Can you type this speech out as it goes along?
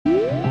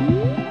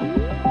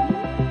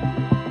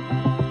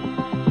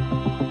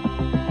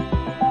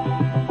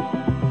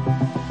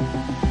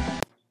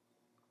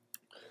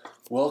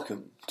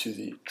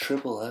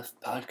LF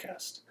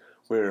podcast,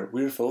 where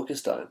we're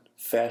focused on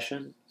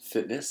fashion,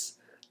 fitness,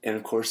 and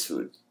of course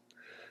food.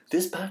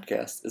 This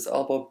podcast is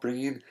all about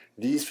bringing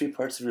these three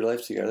parts of your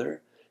life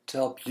together to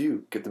help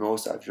you get the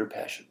most out of your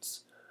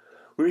passions.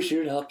 We're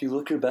here to help you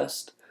look your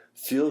best,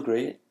 feel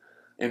great,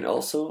 and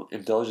also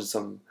indulge in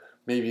some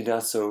maybe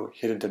not so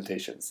hidden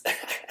temptations.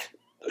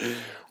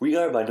 We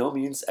are by no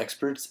means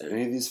experts in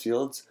any of these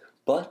fields,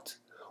 but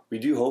we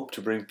do hope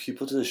to bring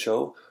people to the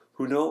show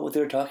who know what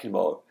they're talking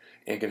about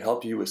and can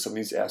help you with some of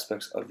these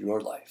aspects of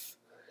your life.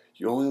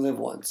 You only live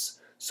once,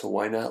 so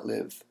why not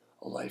live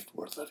a life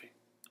worth living?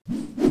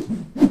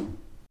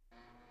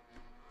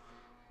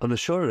 On the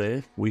show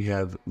today, we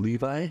have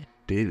Levi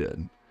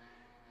David,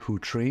 who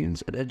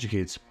trains and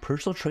educates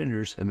personal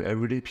trainers and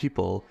everyday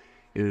people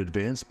in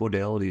advanced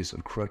modalities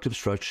of corrective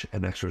stretch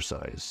and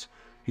exercise.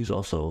 He's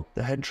also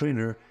the head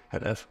trainer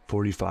at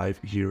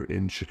F45 here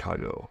in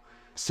Chicago.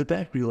 Sit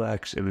back,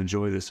 relax, and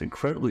enjoy this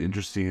incredibly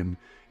interesting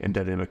and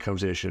dynamic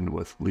conversation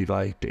with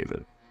Levi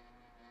David.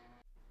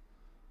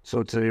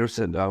 So today we're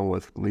sitting down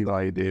with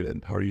Levi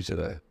David. How are you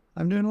today?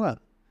 I'm doing well.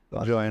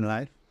 Enjoying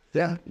life.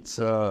 Yeah, it's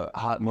a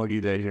hot,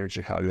 muggy day here in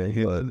Chicago,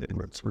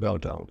 but we're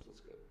downtown.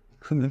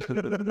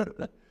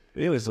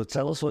 Anyways, so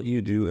tell us what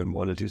you do in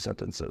 1 to 2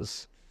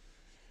 sentences.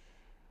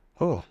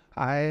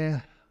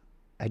 I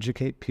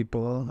educate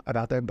people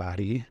about their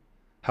body,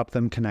 help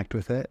them connect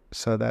with it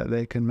so that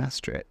they can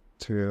master it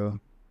through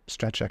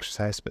stretch,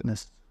 exercise,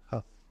 fitness,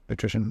 health,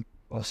 nutrition.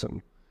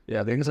 Awesome.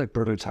 Yeah, I think it's like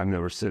perfect time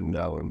that we're sitting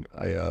down.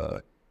 I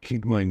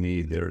kinked my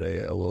knee the other day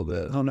a little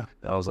bit. Oh, no.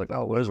 I was like,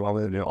 what is wrong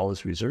with it? All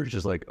this research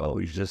is like,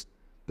 you just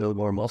build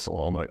more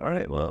muscle. I'm like, all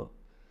right, well,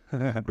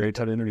 great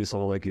time to interview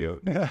someone like you.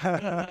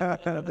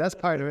 That's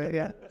part of it,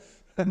 yeah.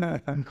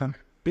 But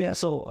yeah,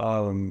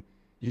 so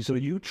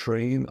you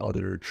train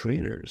other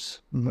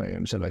trainers, if I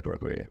understand that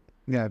correctly.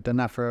 Yeah, I've done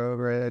that for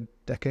over a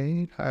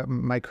decade.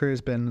 My career has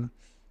been,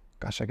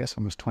 I guess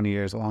almost 20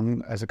 years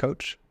long as a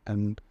coach,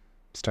 and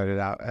started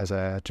out as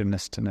a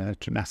gymnast and a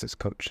gymnastics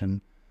coach,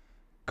 and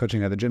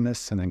coaching other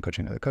gymnasts and then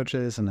coaching other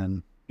coaches, and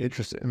then...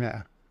 Interesting.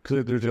 Yeah.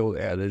 Because there's the old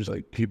adage,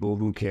 like, people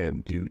who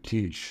can do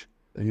teach,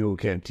 and people who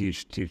can't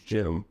teach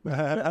gym.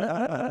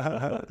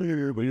 But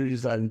you're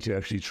deciding to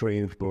actually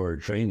train for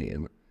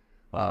training.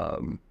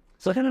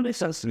 So it kind of makes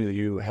sense to me that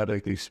you had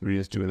like the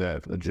experience doing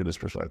that from a gymnast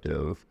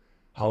perspective.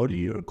 How do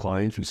your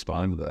clients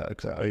respond to that?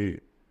 Because I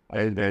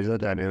imagine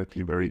that dynamic to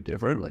be very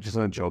different, like just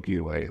in a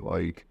joking way.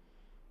 Like,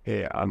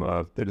 hey, I'm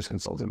a fitness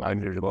consultant.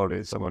 I'm here to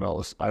motivate someone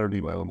else. I don't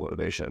need my own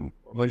motivation.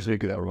 I'm just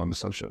making that wrong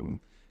assumption.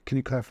 Can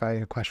you clarify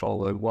your question? Oh,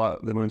 like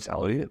what the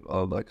mentality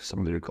of like some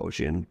of their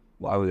coaching?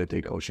 Why would they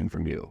take coaching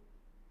from you?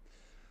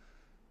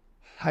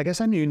 I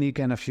guess I'm unique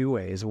in a few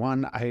ways.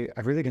 One, I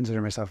really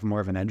consider myself more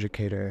of an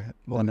educator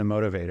than a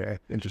motivator.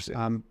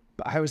 Interesting.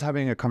 I was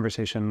having a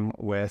conversation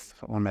with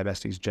one of my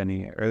besties,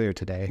 Jenny, earlier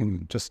today,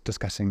 just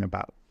discussing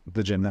about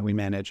the gym that we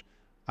manage.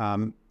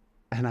 And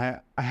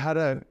I had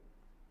a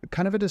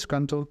kind of a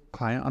disgruntled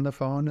client on the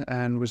phone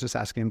and was just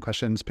asking him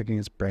questions, picking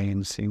his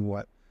brain, seeing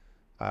what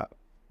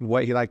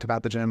he liked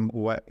about the gym,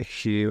 what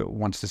he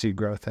wants to see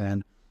growth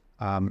in.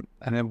 And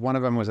then one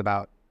of them was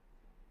about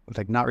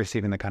like not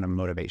receiving the kind of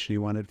motivation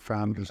you wanted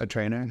from a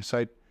trainer.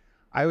 So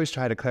I always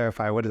try to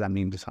clarify, what does that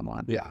mean to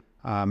someone? Yeah.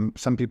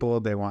 Some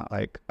people, they want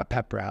like a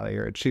pep rally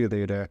or a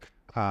cheerleader.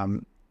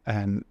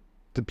 And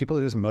the people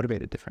are just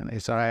motivated differently.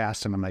 So I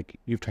asked him, I'm like,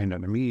 you've trained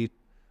under me.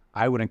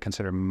 I wouldn't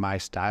consider my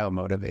style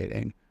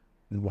motivating.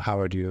 How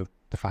would you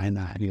define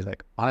that? And he's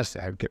like, honestly,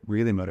 I get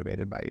really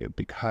motivated by you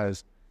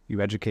because you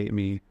educate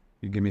me.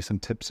 You give me some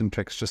tips and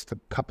tricks, just a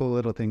couple of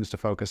little things to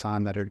focus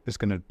on that are just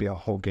going to be a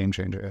whole game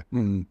changer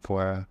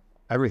for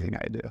everything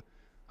I do.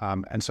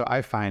 And so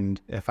I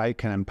find if I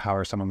can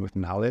empower someone with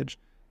knowledge,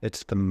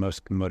 it's the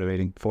most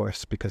motivating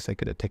force because they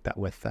get to take that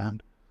with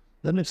them.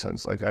 That makes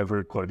sense. Like I've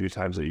heard quite a few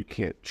times that you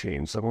can't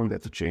change someone, they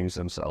have to change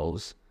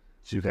themselves.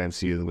 So you can't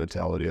see the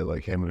mentality of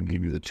like, hey, I'm going to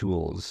give you the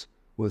tools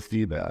with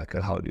feedback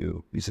on how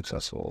to be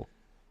successful.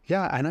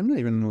 Yeah, and I'm not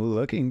even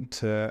looking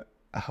to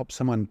help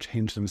someone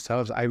change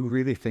themselves. I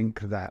really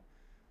think that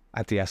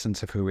at the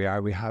essence of who we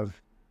are, we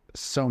have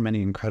so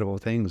many incredible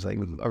things like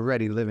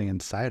already living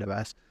inside of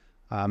us.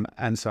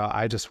 And so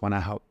I just want to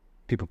help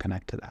people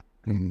connect to that.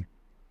 Mm-hmm.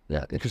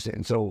 Yeah,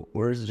 interesting. So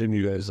where is the gym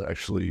you guys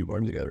actually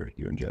run together,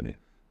 you and Jenny?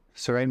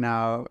 So right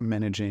now, I'm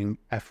managing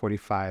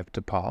F45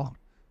 DePaul,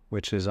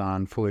 which is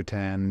on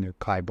Fullerton near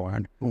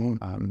Clybourne,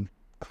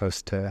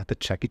 close to the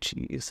Chuck E.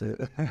 Cheese.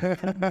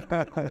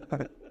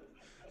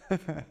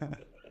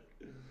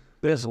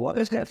 Yes, what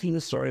is that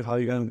the story of how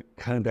you got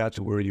kind of got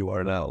to where you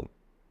are now?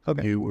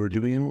 Okay. You were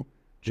doing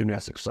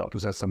gymnastics stuff.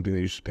 Was that something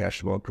that you were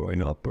passionate about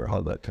growing up, or how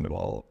did that kind of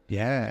all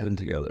fit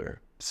together?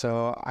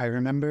 So I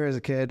remember as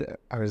a kid,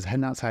 I was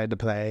heading outside to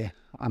play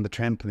on the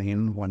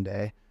trampoline one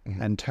day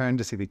and turned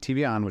to see the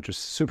TV on, which was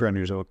super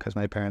unusual because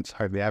my parents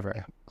hardly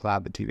ever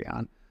allowed the TV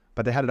on.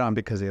 But they had it on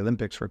because the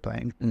Olympics were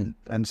playing.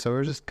 And so it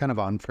was just kind of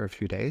on for a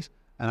few days.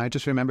 And I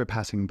just remember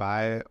passing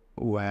by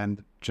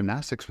when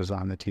gymnastics was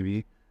on the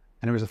TV.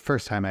 And it was the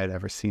first time I had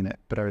ever seen it,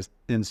 but I was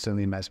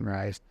instantly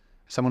mesmerized.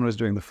 Someone was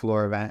doing the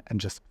floor event and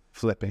just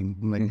flipping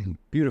like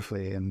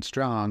beautifully and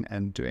strong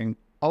and doing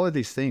all of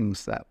these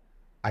things that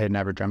I had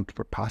never dreamt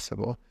were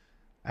possible.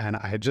 And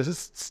I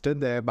just stood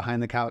there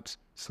behind the couch,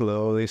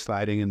 slowly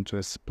sliding into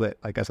a split,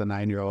 like as a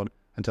 9-year-old,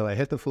 until I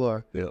hit the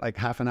floor, like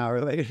half an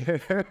hour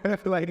later,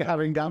 like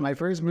having got my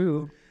first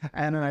move.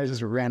 And then I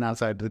just ran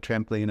outside to the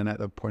trampoline. And at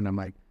that point, I'm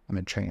like, I'm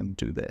going to train and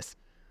do this.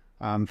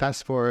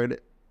 Fast forward,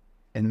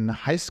 in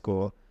high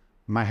school,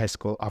 my high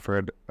school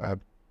offered a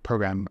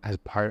program as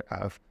part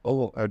of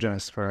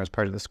gymnast as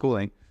part of the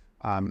schooling.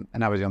 And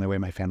that was the only way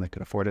my family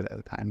could afford it at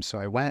the time. So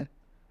I went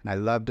and I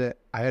loved it.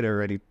 I had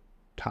already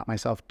taught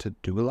myself to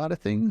do a lot of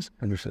things.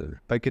 Understood.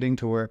 But getting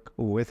to work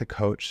with a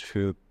coach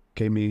who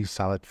gave me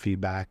solid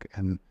feedback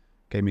and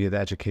gave me the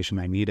education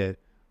I needed,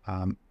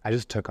 I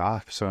just took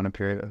off. So in a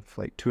period of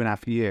like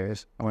 2.5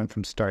 years, I went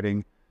from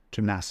starting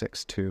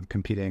gymnastics to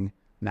competing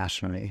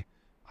nationally.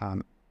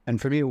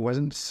 And for me, it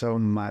wasn't so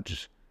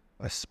much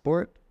a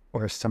sport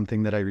or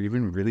something that I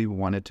even really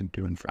wanted to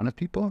do in front of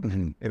people.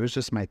 It was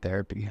just my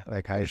therapy.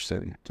 Like I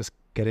just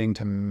getting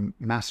to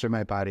master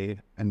my body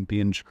and be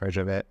in charge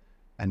of it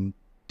and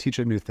teach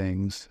it new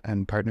things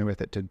and partner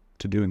with it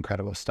to do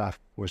incredible stuff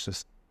was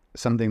just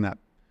something that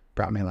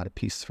brought me a lot of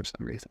peace for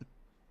some reason.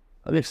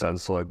 That makes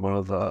sense. So like one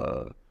of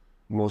the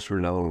most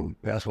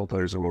renowned basketball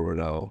players in the world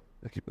right now,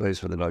 like he plays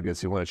for the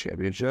Nuggets, he won a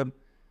championship.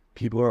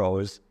 People are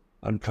always,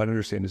 I'm trying to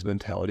understand his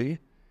mentality.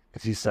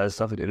 Because he says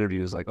stuff in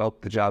interviews like, oh,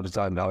 the job is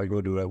done, now I go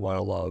do what I want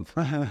to love.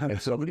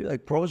 And somebody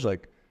like pros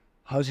like,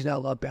 how does he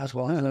not love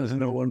basketball? There's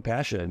no one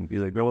passion. He's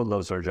like, no one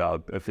loves our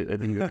job. I think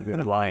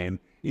you're lying.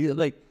 He's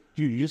like,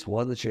 you just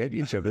won the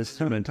championship. This is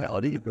his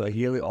mentality. Like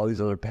he had like, all these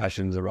other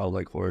passions around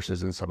like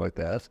horses and stuff like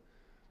that.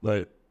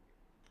 But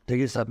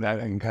taking a step back,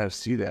 I can kind of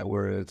see that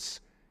where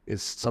it's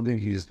something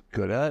he's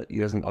good at. He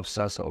doesn't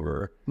obsess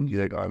over. He's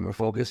like, I'm gonna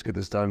focus, get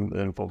this done, and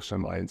then focus my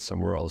mind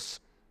somewhere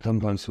else.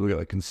 Sometimes people get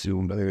like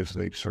consumed. I think it's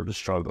like sort of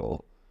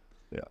struggle.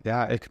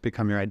 Yeah, it could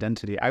become your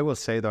identity. I will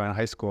say though, in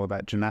high school,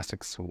 that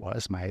gymnastics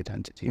was my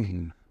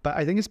identity. But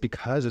I think it's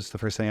because it's the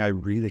first thing I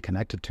really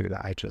connected to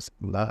that I just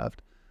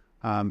loved.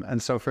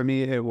 And so for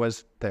me, it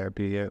was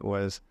therapy, it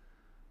was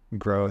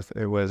growth,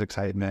 it was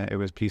excitement, it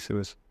was peace, it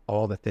was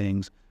all the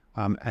things.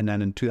 And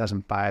then in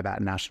 2005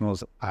 at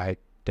Nationals, I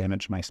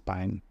damaged my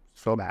spine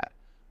so bad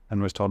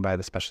and was told by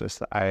the specialist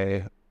that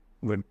I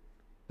would,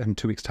 in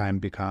 2 weeks' time,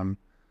 become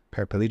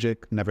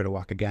paraplegic, never to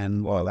walk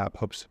again, without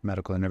hopes of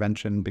medical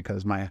intervention,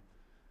 because my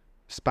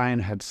spine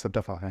had slipped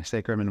off my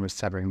sacrum and was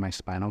severing my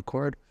spinal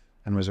cord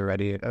and was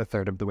already a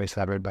third of the way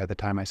severed by the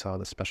time I saw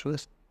the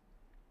specialist.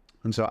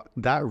 And so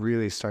that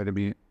really started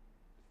me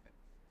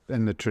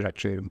in the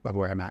trajectory of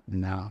where I'm at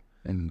now.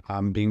 And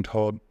being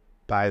told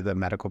by the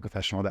medical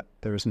professional that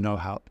there was no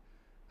help.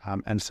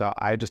 And so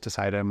I just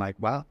decided, I'm like,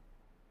 well,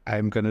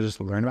 I'm going to just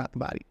learn about the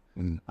body.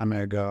 I'm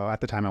going to go,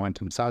 at the time I went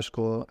to massage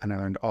school and I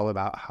learned all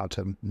about how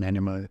to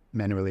manually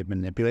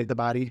manipulate the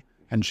body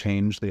and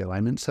change the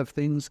alignments of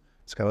things,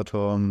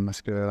 skeletal and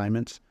muscular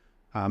alignments.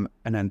 And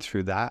then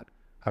through that,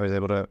 I was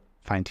able to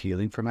find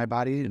healing for my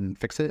body and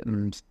fix it, and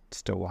I'm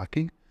still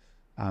walking.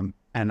 And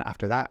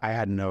after that, I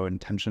had no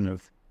intention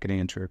of getting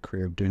into a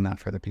career of doing that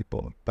for other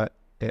people, but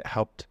it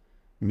helped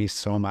me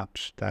so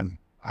much that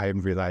I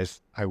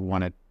realized I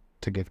wanted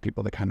to give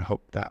people the kind of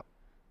hope that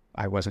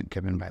I wasn't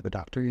given by the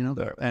doctor, you know.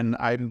 And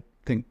I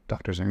think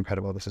doctors are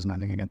incredible. This is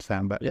nothing against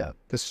them, but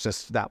this is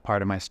just that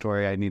part of my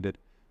story. I needed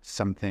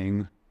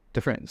something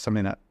different,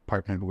 something that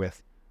partnered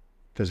with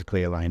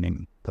physically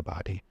aligning the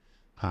body.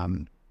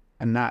 And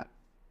that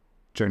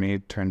journey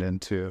turned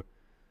into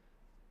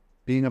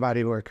being a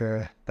body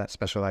worker that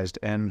specialized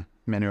in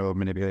manual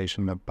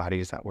manipulation of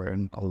bodies that were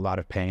in a lot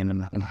of pain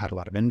and had a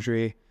lot of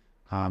injury,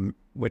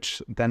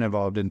 which then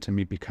evolved into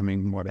me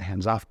becoming more of a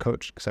hands-off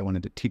coach because I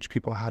wanted to teach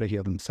people how to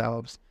heal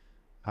themselves.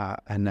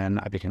 And then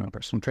I became a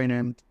personal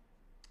trainer.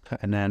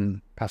 And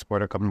then fast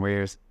forward a couple more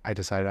years, I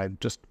decided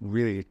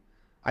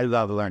I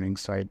love learning.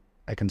 So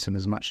I consume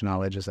as much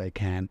knowledge as I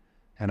can.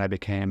 And I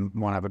became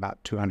one of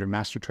about 200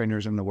 master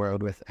trainers in the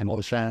world with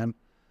NASM,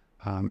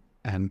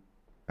 and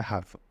I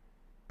have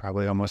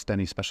probably almost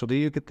any specialty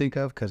you could think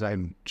of because I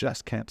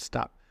just can't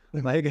stop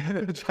like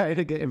trying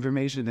to get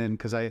information in,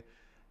 because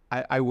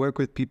I work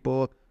with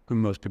people who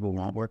most people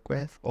won't work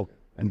with.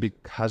 And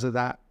because of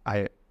that,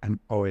 I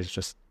am always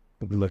just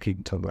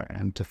looking to learn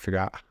and to figure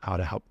out how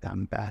to help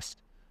them best.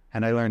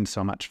 And I learned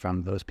so much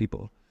from those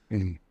people.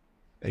 You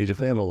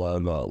definitely have a lot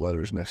of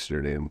letters next to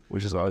your name,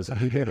 which is always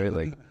right.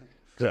 Like,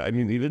 I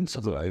mean, even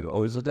something I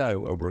always looked at, I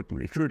work in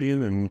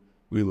recruiting, and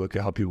we look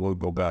at how people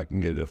go back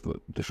and get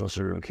additional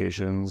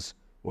certifications,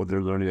 what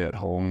they're learning at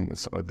home and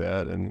stuff like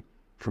that. And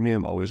for me,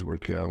 I'm always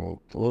working on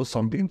a little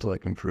something to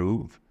like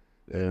improve.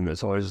 And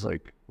it's always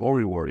like more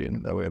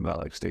rewarding. That way I'm not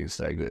like staying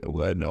stagnant at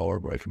what I know or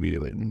what I can be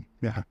doing.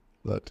 Yeah.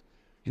 But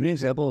give me an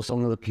example of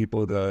some of the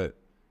people that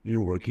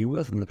you're working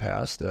with in the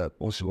past that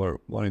most people are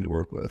wanting to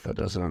work with that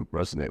doesn't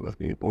resonate with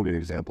me. What would be an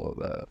example of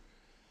that?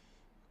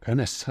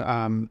 Goodness.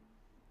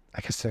 I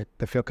guess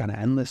they feel kind of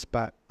endless,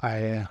 but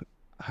I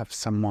have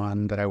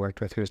someone that I worked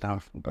with who's now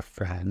a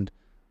friend.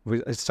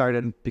 It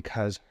started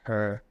because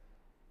her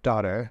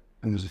daughter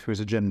who's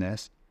a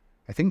gymnast,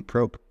 I think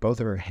broke both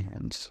of her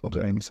hands while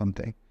doing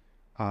something.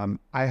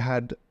 I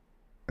had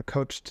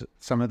coached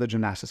some of the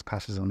gymnastics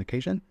classes on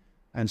occasion,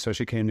 and so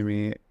she came to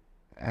me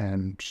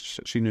and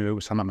she knew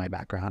some of my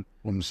background.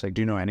 And was like,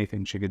 do you know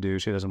anything she could do?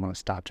 She doesn't want to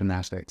stop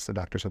gymnastics. The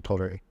doctors have told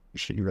her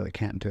she really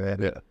can't do it.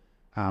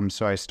 Yeah.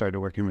 So I started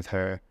working with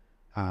her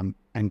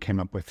and came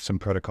up with some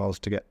protocols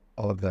to get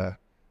all of the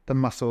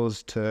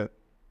muscles to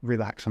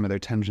relax some of their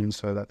tension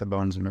so that the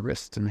bones in the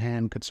wrist and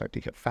hand could start to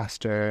heal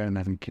faster and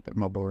then keep it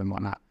mobile and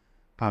whatnot.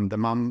 The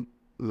mom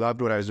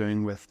loved what I was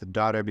doing with the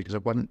daughter because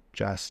it wasn't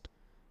just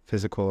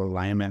physical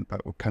alignment,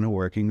 but we're kind of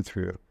working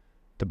through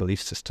the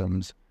belief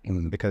systems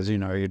because, you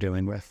know, you're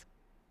dealing with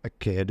a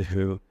kid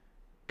who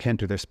can't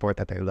do their sport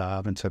that they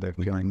love, and so they're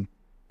feeling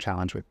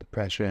challenged with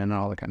depression and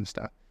all that kind of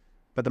stuff.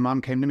 But the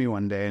mom came to me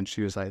one day and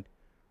she was like,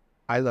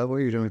 I love what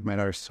you're doing with my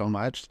daughter so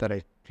much that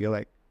I feel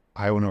like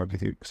I want to work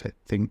with you because I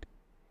think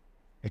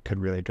it could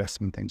really address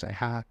some things I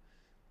have.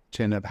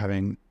 She ended up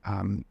having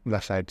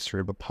left side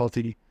cerebral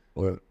palsy,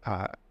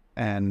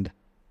 and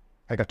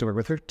I got to work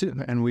with her too.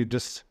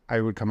 And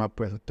I would come up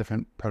with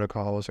different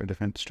protocols or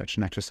different stretch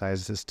and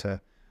exercises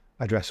to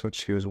address what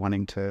she was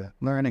wanting to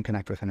learn and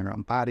connect with in her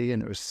own body.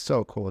 And it was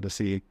so cool to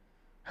see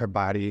her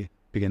body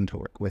begin to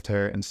work with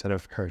her instead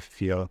of her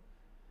feel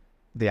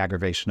the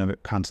aggravation of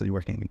it constantly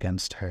working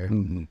against her.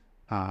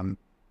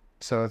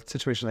 So a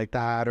situation like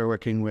that, or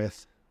working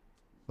with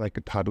like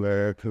a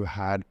toddler who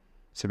had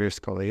severe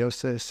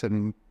scoliosis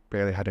and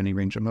barely had any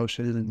range of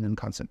motion and in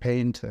constant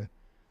pain, to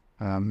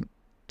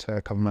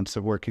a couple months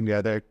of working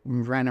together,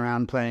 ran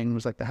around playing,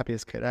 was like the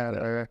happiest kid out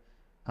there.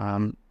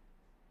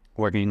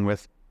 Working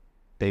with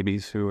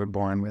babies who were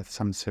born with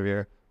some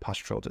severe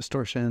postural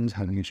distortions,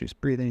 having issues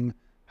breathing,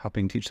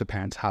 helping teach the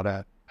parents how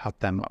to help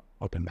them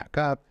open back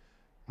up,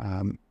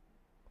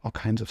 all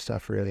kinds of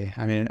stuff really.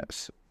 I mean,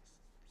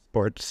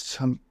 sports,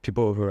 some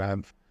people who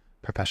have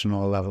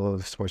professional level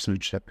of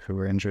sportsmanship who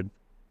were injured,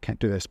 can't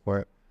do their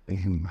sport, we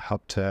can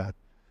help to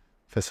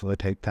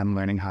facilitate them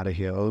learning how to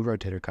heal a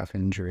rotator cuff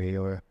injury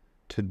or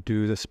to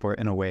do the sport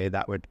in a way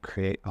that would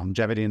create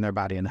longevity in their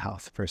body and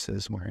health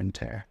versus wear and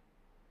tear.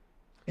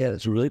 Yeah,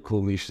 it's a really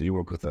cool niche that you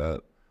work with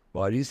that.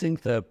 Why do you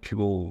think that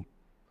people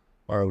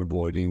are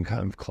avoiding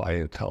kind of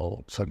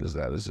clientele such as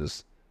that? Is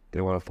this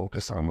they want to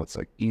focus on what's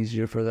like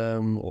easier for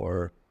them,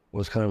 or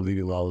what's kind of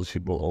leaving all those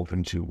people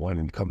open to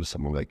wanting to come to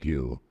someone like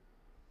you?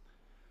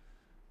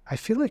 I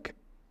feel like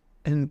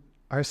in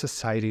our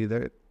society,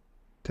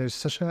 there's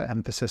such an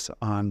emphasis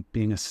on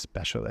being a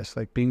specialist,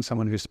 like being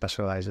someone who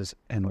specializes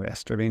in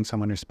wrist or being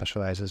someone who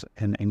specializes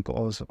in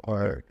ankles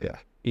or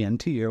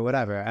ENT or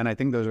whatever. And I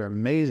think those are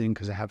amazing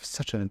because they have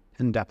such an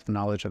in-depth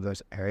knowledge of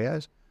those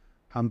areas.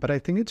 But I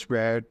think it's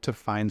rare to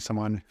find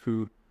someone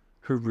who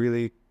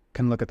really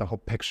can look at the whole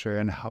picture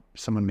and help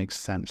someone make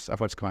sense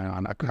of what's going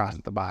on across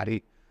the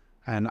body.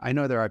 And I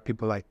know there are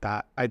people like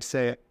that. I'd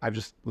say I've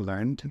just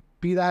learned to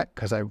be that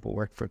because I've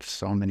worked for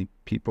so many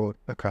people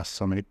across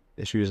so many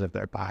issues of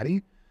their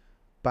body.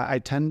 But I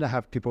tend to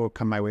have people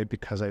come my way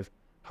because I've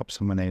helped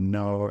someone they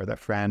know or their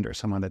friend or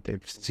someone that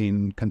they've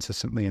seen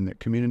consistently in their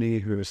community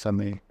who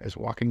suddenly is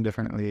walking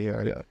differently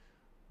or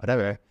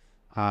whatever.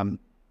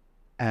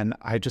 And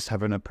I just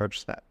have an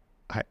approach that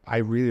I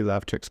really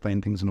love to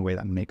explain things in a way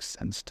that makes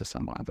sense to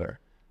someone.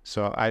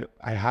 So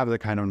I have the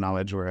kind of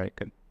knowledge where I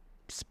could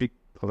speak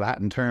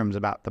Latin terms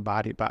about the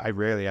body, but I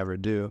rarely ever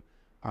do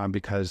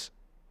because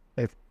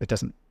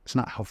it's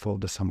not helpful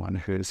to someone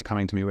who's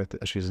coming to me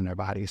with issues in their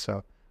body.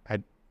 So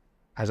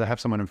as I have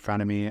someone in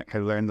front of me, I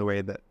learn the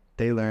way that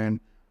they learn.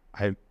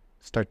 I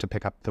start to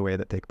pick up the way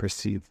that they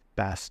perceive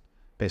best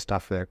based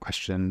off of their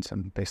questions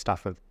and based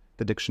off of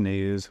the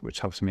dictionaries,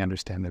 which helps me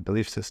understand their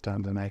belief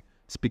systems. And I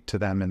speak to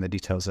them in the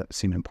details that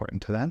seem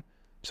important to them,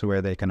 so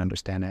where they can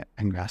understand it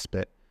and grasp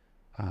it.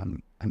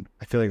 And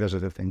I feel like those are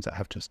the things that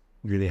have just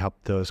really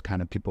helped those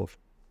kind of people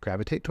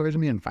gravitate towards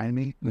me and find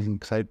me,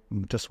 because I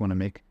just want to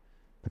make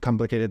the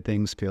complicated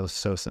things feel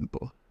so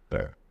simple.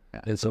 Fair.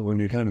 Yeah. And so when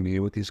you're kind of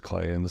meeting with these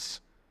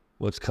clients,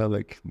 what's kind of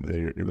like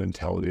your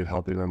mentality of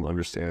helping them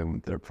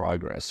understand their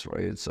progress,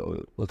 right?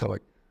 So look how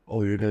like,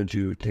 oh, you're going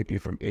to take me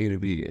from A to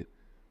B,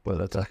 but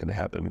that's not going to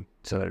happen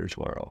tonight or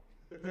tomorrow.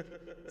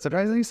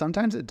 Surprisingly,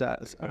 sometimes it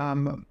does,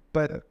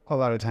 but a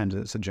lot of times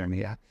it's a journey,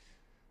 yeah.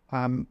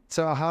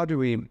 So how do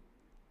we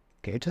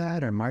gauge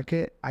that or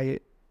market?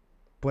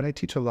 What I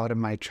teach a lot of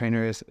my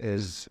trainers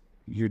is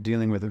you're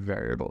dealing with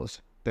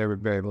variables. There are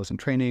variables in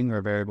training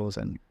or variables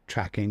in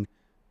tracking,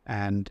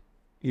 and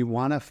you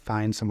want to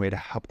find some way to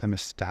help them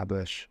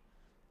establish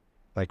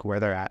like where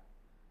they're at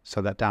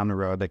so that down the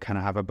road they kind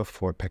of have a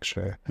before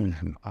picture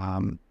and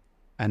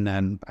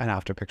then an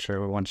after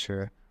picture once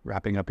you're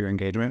wrapping up your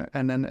engagement,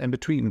 and then in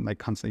between like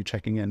constantly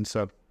checking in.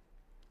 So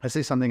I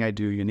say something I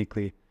do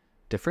uniquely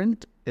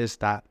different is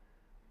that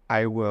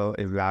I will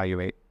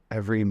evaluate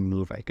every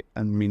move I get,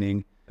 and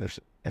meaning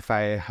if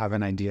I have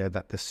an idea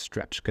that this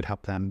stretch could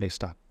help them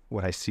based off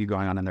what I see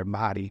going on in their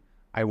body,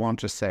 I won't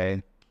just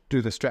say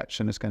do the stretch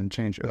and it's going to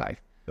change your life.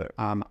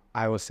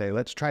 I will say,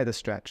 let's try the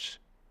stretch,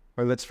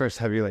 or let's first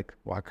have you like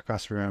walk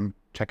across the room,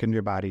 check into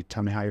your body,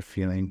 tell me how you're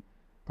feeling,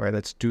 or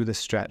let's do the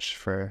stretch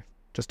for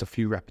just a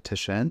few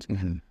repetitions.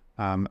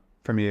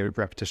 For me, a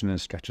repetition in a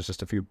stretch is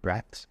just a few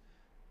breaths,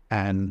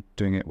 and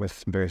doing it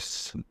with very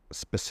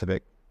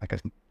specific, like a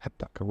hip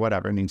tuck or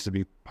whatever needs to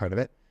be part of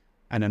it.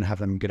 And then have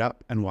them get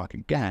up and walk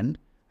again,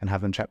 and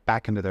have them check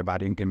back into their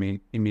body and give me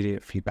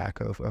immediate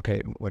feedback of,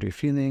 okay, what are you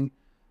feeling?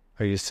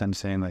 Are you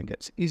sensing like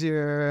it's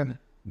easier?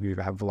 You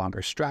have a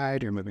longer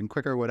stride, you're moving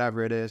quicker,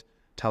 whatever it is.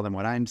 Tell them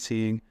what I'm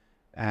seeing.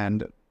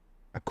 And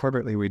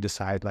corporately, we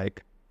decide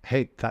like,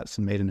 hey, that's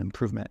made an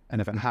improvement. And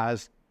if it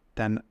has,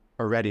 then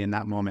already in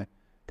that moment,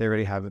 they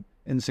already have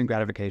instant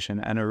gratification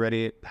and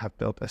already have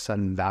built a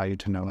sudden value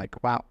to know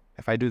like, wow,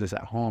 if I do this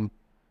at home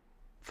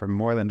for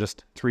more than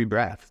just 3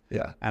 breaths,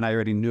 and I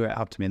already knew it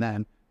helped me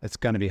then, it's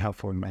going to be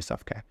helpful in my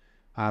self-care.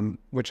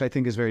 Which I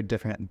think is very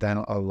different than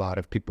a lot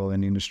of people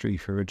in the industry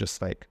who are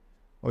just like,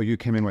 oh, you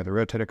came in with a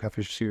rotator cuff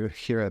issue.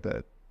 Here are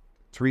the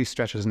 3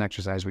 stretches and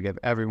exercise we give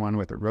everyone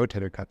with a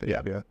rotator cuff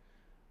issue.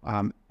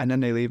 And then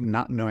they leave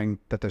not knowing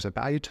that there's a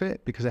value to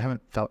it because they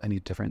haven't felt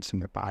any difference in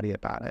their body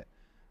about it.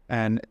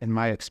 And in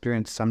my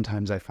experience,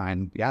 sometimes I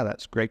find, yeah,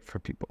 that's great for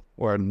people,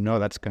 or no,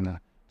 that's going to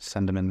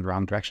send them in the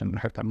wrong direction and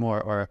hurt them more,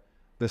 or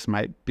this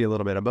might be a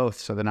little bit of both,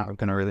 so they're not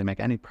going to really make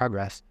any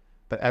progress.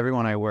 But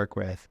everyone I work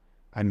with,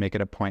 I make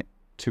it a point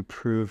to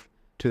prove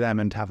to them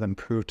and to have them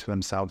prove to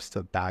themselves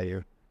the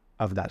value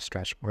of that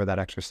stretch or that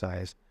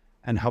exercise,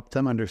 and help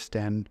them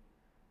understand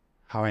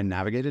how I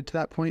navigated to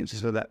that point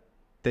so that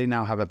they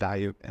now have a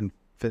value in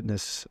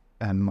fitness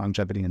and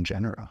longevity in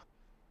general.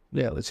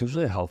 Yeah, it seems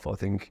really helpful. I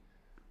think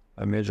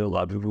I imagine a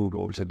lot of people who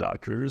go over to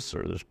doctors,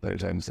 or there's plenty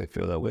of times they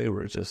feel that way,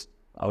 where it's just,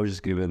 I was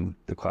just given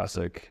the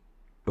classic,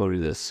 go to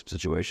this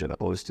situation,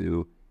 opposed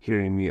to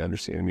hearing me,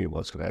 understanding me,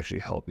 what's going to actually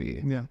help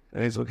me. Yeah.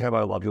 And it's okay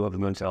about a lot of people have the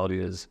mentality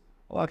is,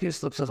 oh, I can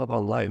just look stuff up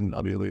online.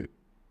 I'll be like,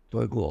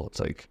 cool. It's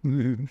like,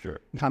 sure.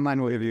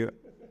 Online will give you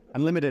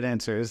unlimited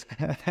answers,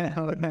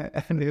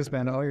 and you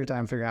spend all your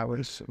time figuring out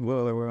which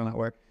will or will not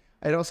work.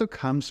 It also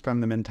comes from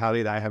the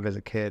mentality that I have as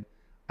a kid.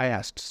 I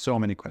asked so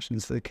many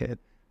questions to the kid,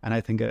 and I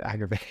think it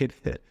aggravated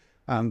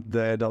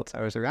the adults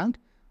I was around.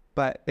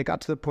 But it got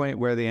to the point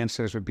where the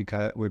answers would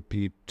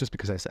be just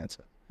because I said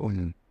so.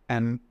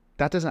 And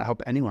that doesn't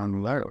help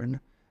anyone learn.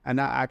 And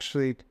that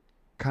actually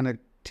kind of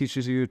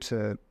teaches you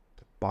to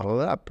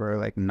bottle it up, or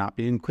like not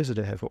be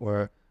inquisitive,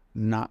 or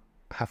not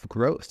have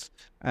growth.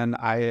 And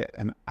I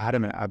am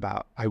adamant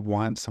about, I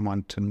want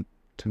someone to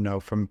know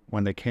from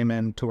when they came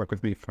in to work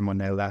with me, from when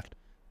they left,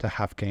 to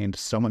have gained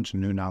so much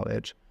new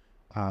knowledge,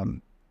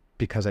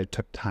 because I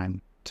took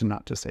time to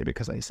not just say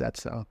because I said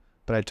so,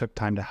 but I took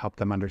time to help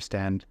them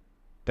understand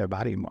their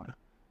body more.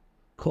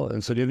 Cool.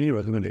 And so do you have any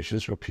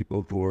recommendations for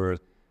people who are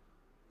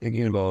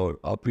thinking about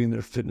upping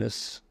their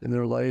fitness in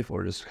their life,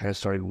 or just kind of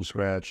starting from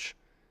scratch?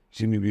 You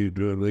seem to be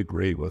doing really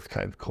great with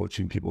kind of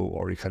coaching people who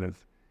already kind of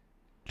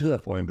to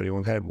that point, but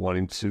anyone kind of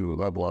wanting to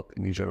level up.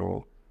 Any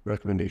general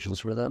recommendations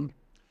for them?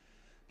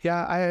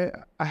 Yeah,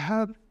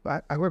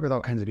 I work with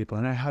all kinds of people,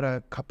 and I had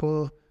a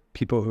couple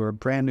people who are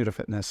brand new to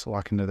fitness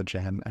walk into the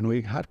gym, and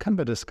we had kind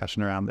of a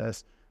discussion around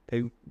this.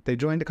 They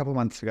joined a couple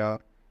months ago,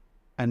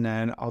 and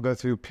then I'll go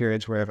through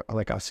periods where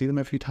I'll see them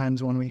a few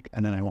times 1 week,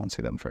 and then I won't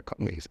see them for a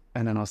couple weeks,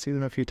 and then I'll see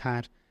them a few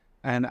times.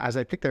 And as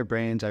I pick their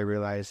brains, I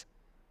realize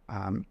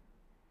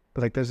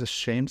there's a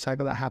shame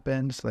cycle that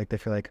happens. Like they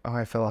feel like, oh,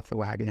 I fell off the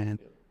wagon,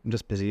 I'm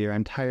just busy, or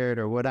I'm tired,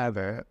 or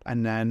whatever.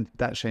 And then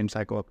that shame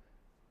cycle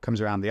comes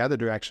around the other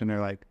direction.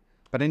 They're like,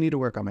 but I need to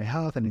work on my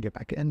health, I need to get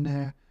back in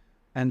there.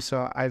 And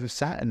so I've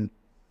sat and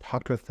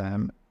talked with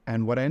them,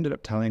 and what I ended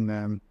up telling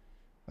them,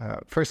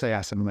 first I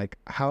asked them, like,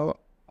 how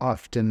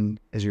often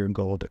is your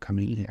goal to come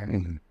in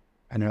here?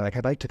 And they're like,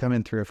 I'd like to come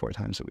in 3 or 4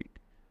 times a week.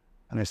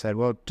 And I said,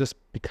 well, just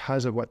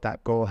because of what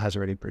that goal has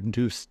already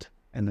produced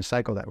in the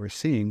cycle that we're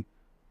seeing,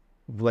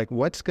 like,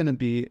 what's going to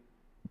be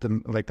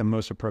the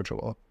most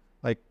approachable?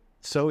 Like,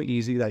 so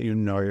easy that you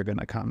know you're going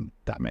to come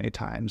that many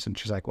times. And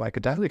she's like, well, I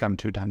could definitely come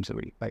 2 times a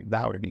week. Like,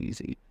 that would be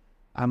easy.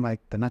 I'm like,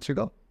 then that's your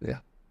goal. Yeah.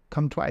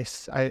 Come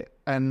twice. I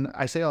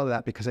say all of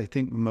that because I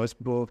think most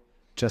people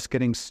just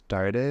getting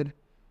started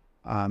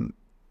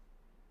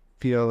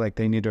feel like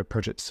they need to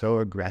approach it so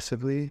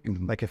aggressively.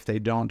 Like if they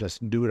don't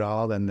just do it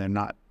all, then they're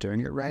not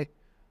doing it right.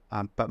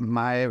 But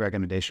my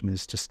recommendation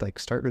is just like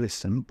start really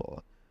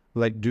simple.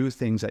 Like do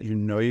things that you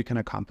know you can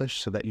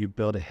accomplish so that you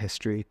build a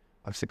history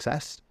of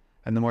success.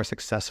 And the more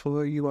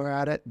successful you are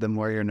at it, the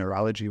more your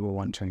neurology will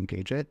want to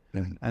engage it.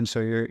 And so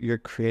you're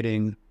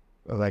creating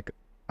like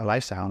a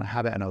lifestyle and a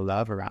habit and a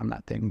love around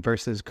that thing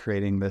versus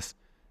creating this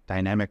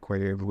dynamic where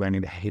you're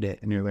learning to hate it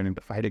and you're learning to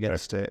fight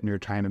against it and you're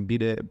trying to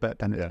beat it, but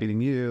then it's beating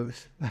you.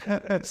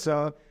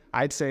 So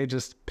I'd say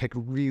just pick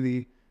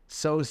really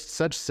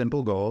such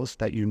simple goals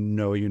that you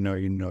know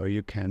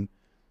you can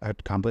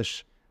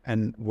accomplish.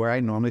 And where I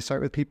normally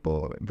start with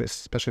people,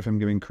 especially if I'm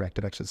giving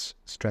corrective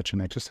stretch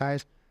and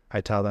exercise,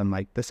 I tell them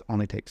like this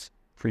only takes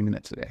 3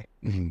 minutes a day.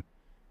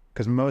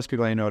 Because most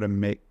people I know to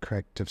make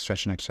corrective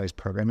stretch and exercise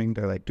programming,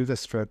 they're like, do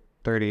this for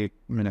 30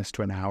 minutes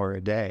to an hour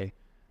a day.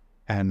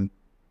 And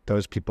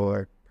those people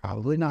are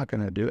probably not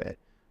going to do it.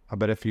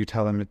 But if you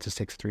tell them it just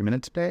takes 3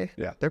 minutes a day,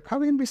 they're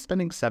probably going to be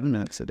spending 7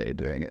 minutes a day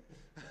doing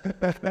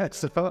it.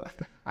 So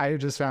I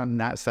just found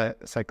that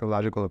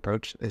psychological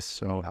approach is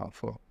so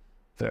helpful.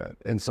 Yeah.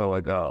 And so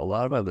like a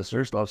lot of my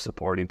listeners love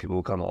supporting people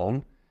who come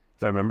home.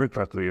 If I remember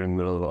correctly, you're in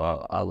the middle of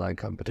an online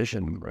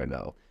competition right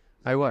now.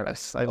 I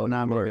was. I will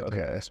not be able to.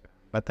 Okay.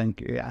 But thank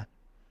you, yeah.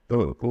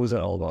 What was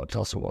that all about?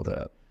 Tell us about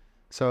that.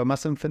 So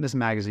Muslim Fitness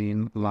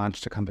Magazine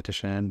launched a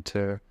competition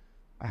to,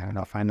 I don't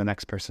know, find the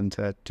next person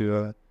to do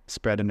a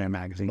spread in their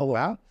magazine. Oh,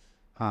 wow.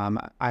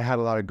 I had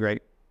a lot of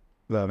great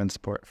love and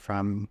support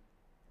from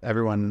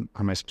everyone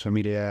on my social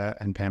media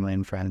and family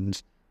and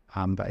friends.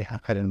 But yeah,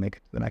 I didn't make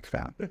it to the next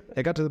round.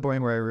 It got to the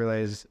point where I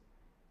realized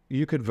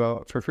you could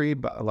vote for free,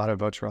 but a lot of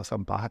votes were also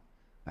bought.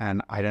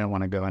 And I didn't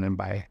want to go in and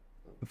buy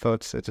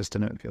votes. It just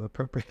didn't feel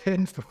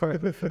appropriate for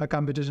a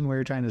competition where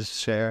you're trying to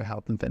share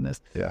health and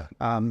fitness. Yeah.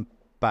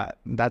 But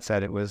that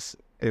said, it was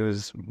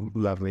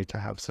lovely to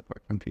have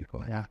support from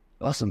people. Yeah.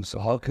 Awesome. So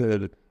how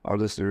could our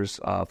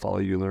listeners follow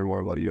you, learn more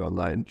about you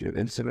online? Do you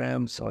have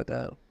Instagram, stuff like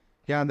that?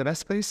 Yeah, the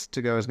best place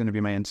to go is going to be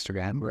my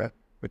Instagram, Right.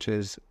 which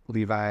is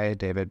Levi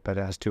David, but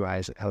it has 2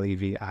 I's,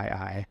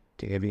 Levii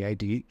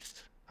David.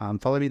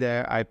 Follow me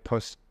there. I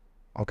post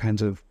all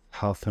kinds of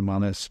health and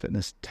wellness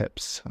fitness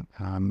tips.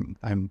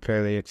 I'm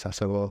fairly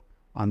accessible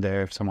on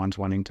there if someone's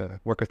wanting to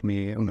work with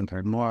me and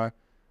learn more.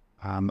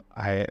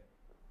 I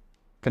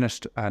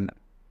finished an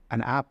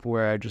app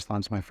where I just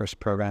launched my first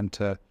program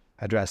to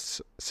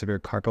address severe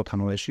carpal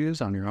tunnel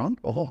issues on your own.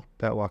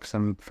 That walks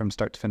them from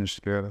start to finish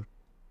through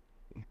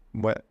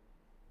what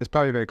is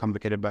probably very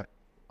complicated, but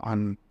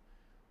on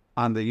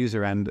the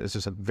user end, it's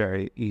just a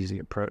very easy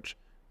approach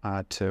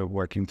to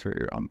working through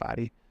your own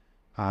body.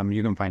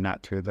 You can find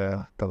that through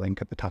the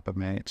link at the top of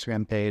my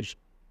Instagram page,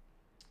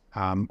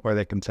 or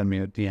they can send me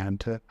a DM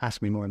to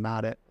ask me more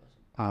about it.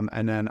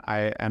 And then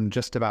I am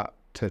just about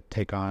to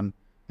take on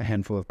a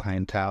handful of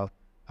clientele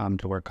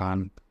to work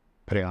on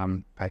putting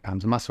on 5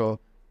 pounds of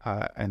muscle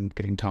and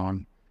getting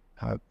tone.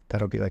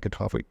 That'll be like a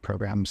 12-week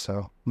program,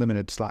 so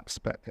limited slots,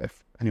 but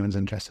if anyone's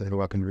interested, they're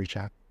welcome to reach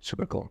out.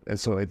 Super cool. And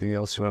so anything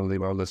else you want to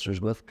leave our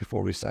listeners with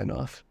before we sign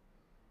off?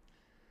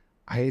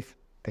 I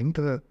think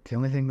the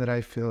only thing that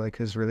I feel like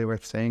is really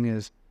worth saying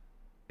is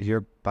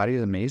your body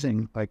is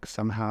amazing. Like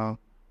somehow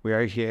we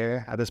are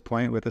here at this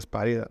point with this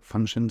body that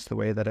functions the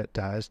way that it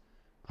does.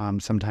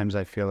 Sometimes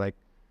I feel like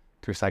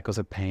through cycles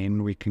of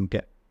pain, we can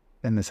get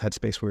in this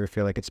headspace where we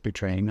feel like it's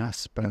betraying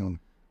us,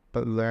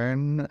 but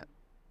learn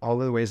all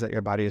of the ways that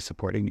your body is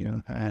supporting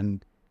you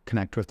and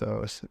connect with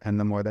those. And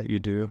the more that you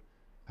do,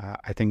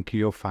 I think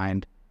you'll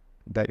find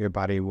that your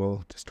body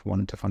will just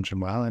want it to function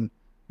well, and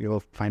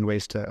you'll find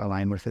ways to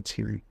align with its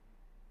healing.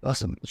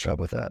 Awesome. Let's try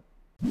with that.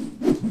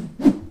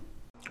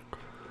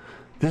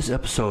 This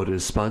episode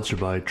is sponsored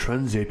by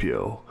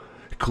Trenzapio.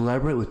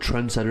 Collaborate with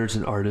trendsetters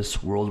and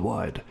artists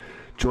worldwide.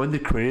 Join the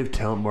creative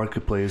talent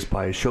marketplace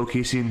by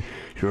showcasing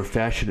your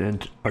fashion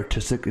and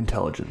artistic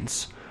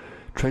intelligence.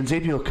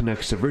 Trenzapio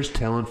connects diverse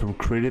talent from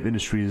creative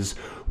industries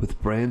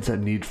with brands that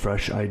need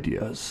fresh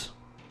ideas.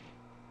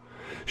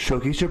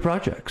 Showcase your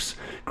projects.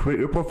 Create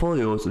your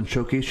portfolios and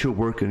showcase your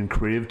work in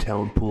creative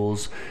talent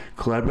pools.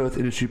 Collaborate with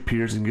industry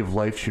peers and give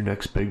life to your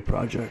next big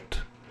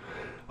project.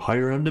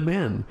 Hire on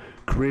demand.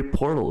 Create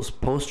portals,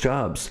 post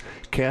jobs,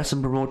 cast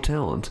and promote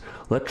talent.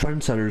 Let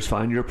trendsetters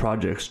find your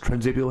projects.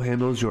 Trenzapio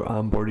handles your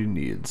onboarding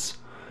needs.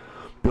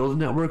 Build a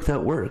network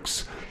that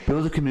works.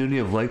 Build a community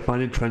of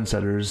like-minded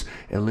trendsetters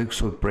and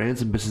links with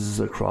brands and businesses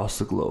across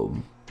the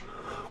globe.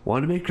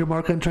 Want to make your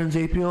mark on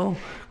Trenzapio?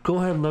 Go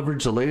ahead and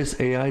leverage the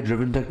latest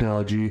AI-driven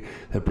technology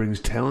that brings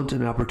talent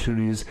and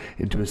opportunities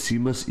into a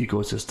seamless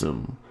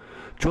ecosystem.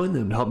 Join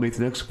them to help make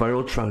the next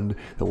viral trend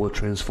that will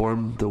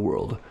transform the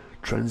world.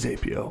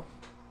 Trenzapio.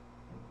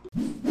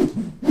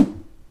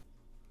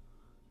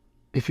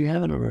 If you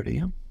haven't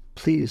already,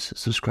 please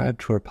subscribe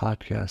to our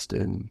podcast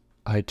in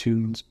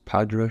iTunes,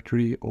 Pod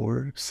Directory,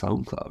 or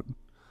SoundCloud.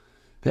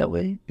 That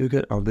way, you'll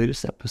get our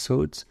latest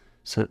episodes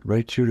sent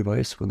right to your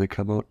device when they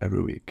come out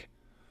every week.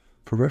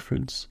 For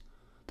reference,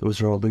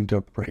 those are all linked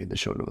up right in the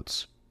show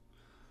notes.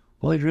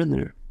 While you're in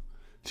there,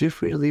 feel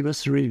free to leave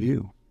us a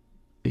review.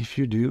 If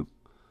you do,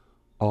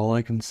 all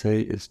I can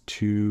say is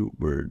 2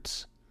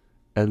 words: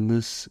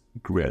 endless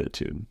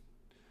gratitude.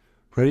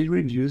 Writing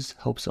reviews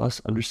helps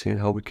us understand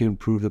how we can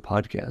improve the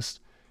podcast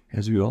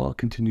as we all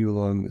continue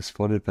along this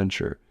fun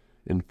adventure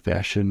in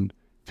fashion,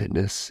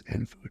 fitness,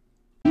 and food.